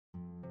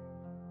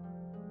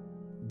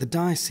The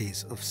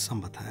Diocese of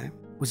Szombathely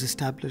was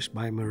established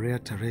by Maria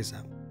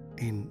Theresa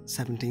in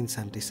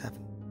 1777.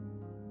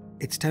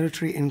 Its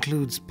territory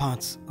includes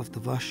parts of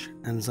the Vas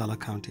and Zala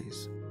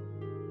counties.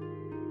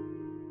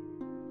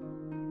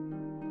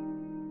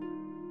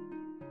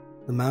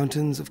 The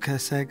mountains of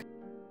Kőszeg,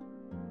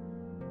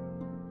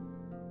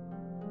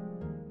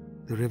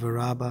 the river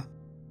Raba,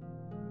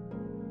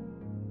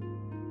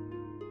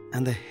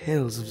 and the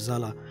hills of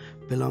Zala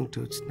belong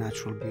to its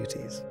natural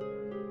beauties.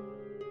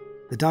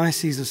 The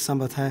Diocese of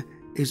Szombathely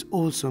is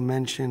also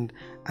mentioned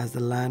as the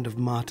land of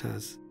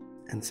martyrs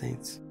and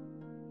saints.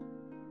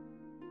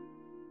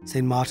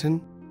 Saint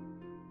Martin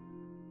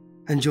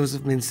and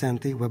Joseph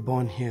Minsanti were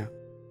born here,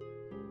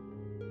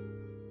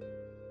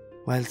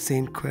 while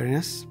Saint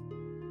Quirinus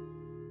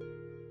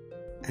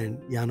and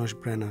János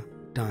Brenner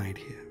died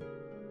here.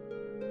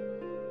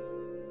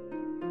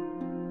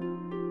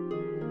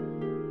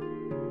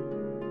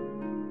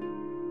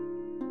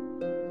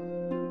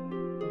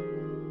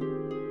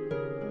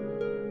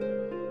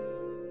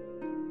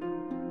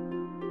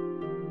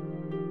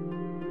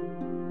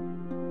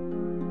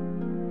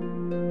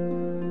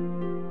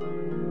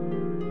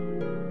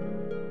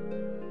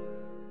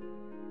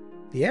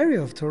 The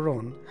area of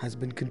Torony has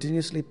been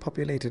continuously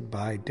populated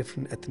by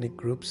different ethnic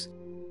groups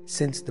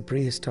since the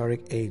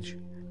prehistoric age.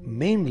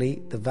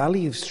 Mainly, the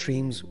valley of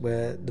streams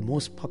were the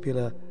most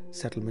popular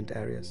settlement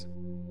areas.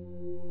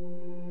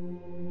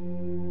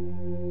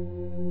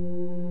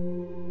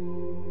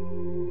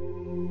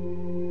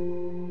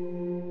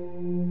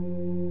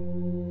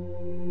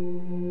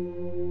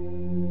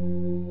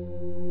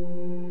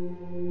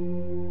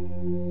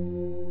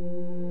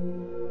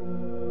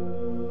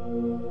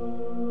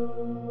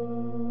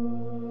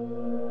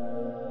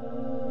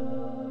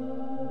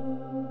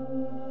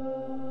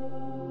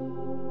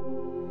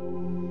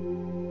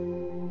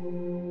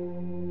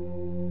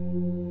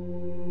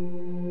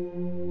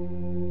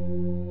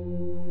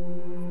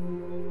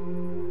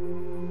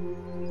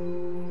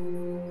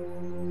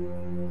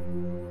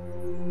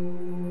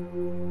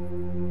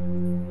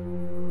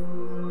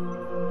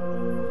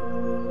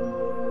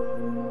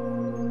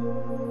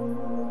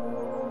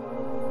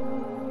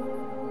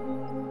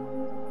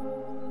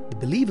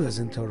 Believers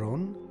in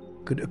Torony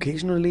could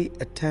occasionally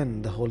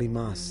attend the Holy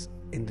Mass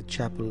in the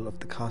chapel of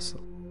the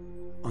castle.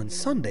 On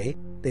Sunday,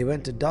 they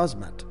went to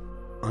Dazmat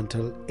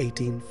until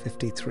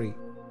 1853.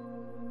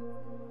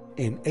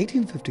 In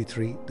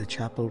 1853, the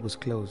chapel was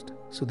closed,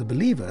 so the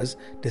believers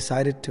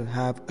decided to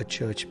have a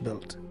church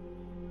built.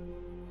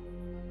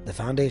 The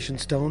foundation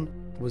stone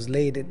was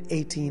laid in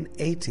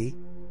 1880,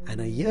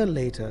 and a year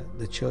later,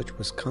 the church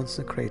was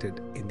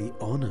consecrated in the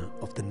honor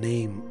of the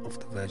name of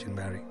the Virgin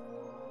Mary.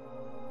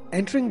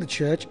 Entering the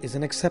church is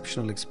an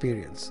exceptional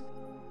experience.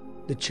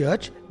 The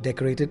church,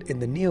 decorated in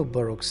the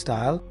neo-Baroque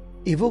style,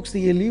 evokes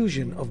the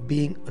illusion of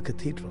being a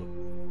cathedral.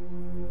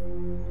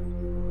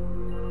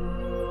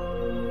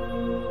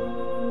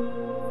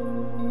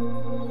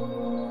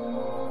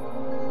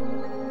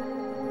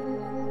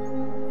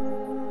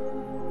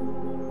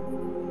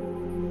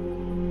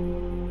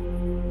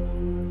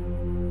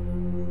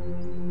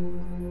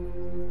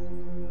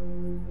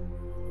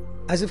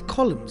 As if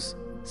columns,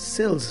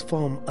 sills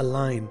form a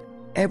line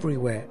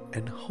everywhere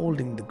and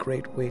holding the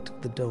great weight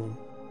of the dome,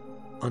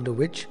 under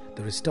which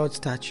the restored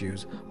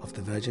statues of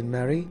the Virgin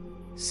Mary,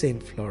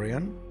 Saint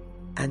Florian,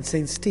 and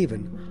Saint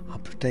Stephen are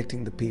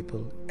protecting the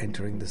people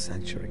entering the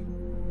sanctuary.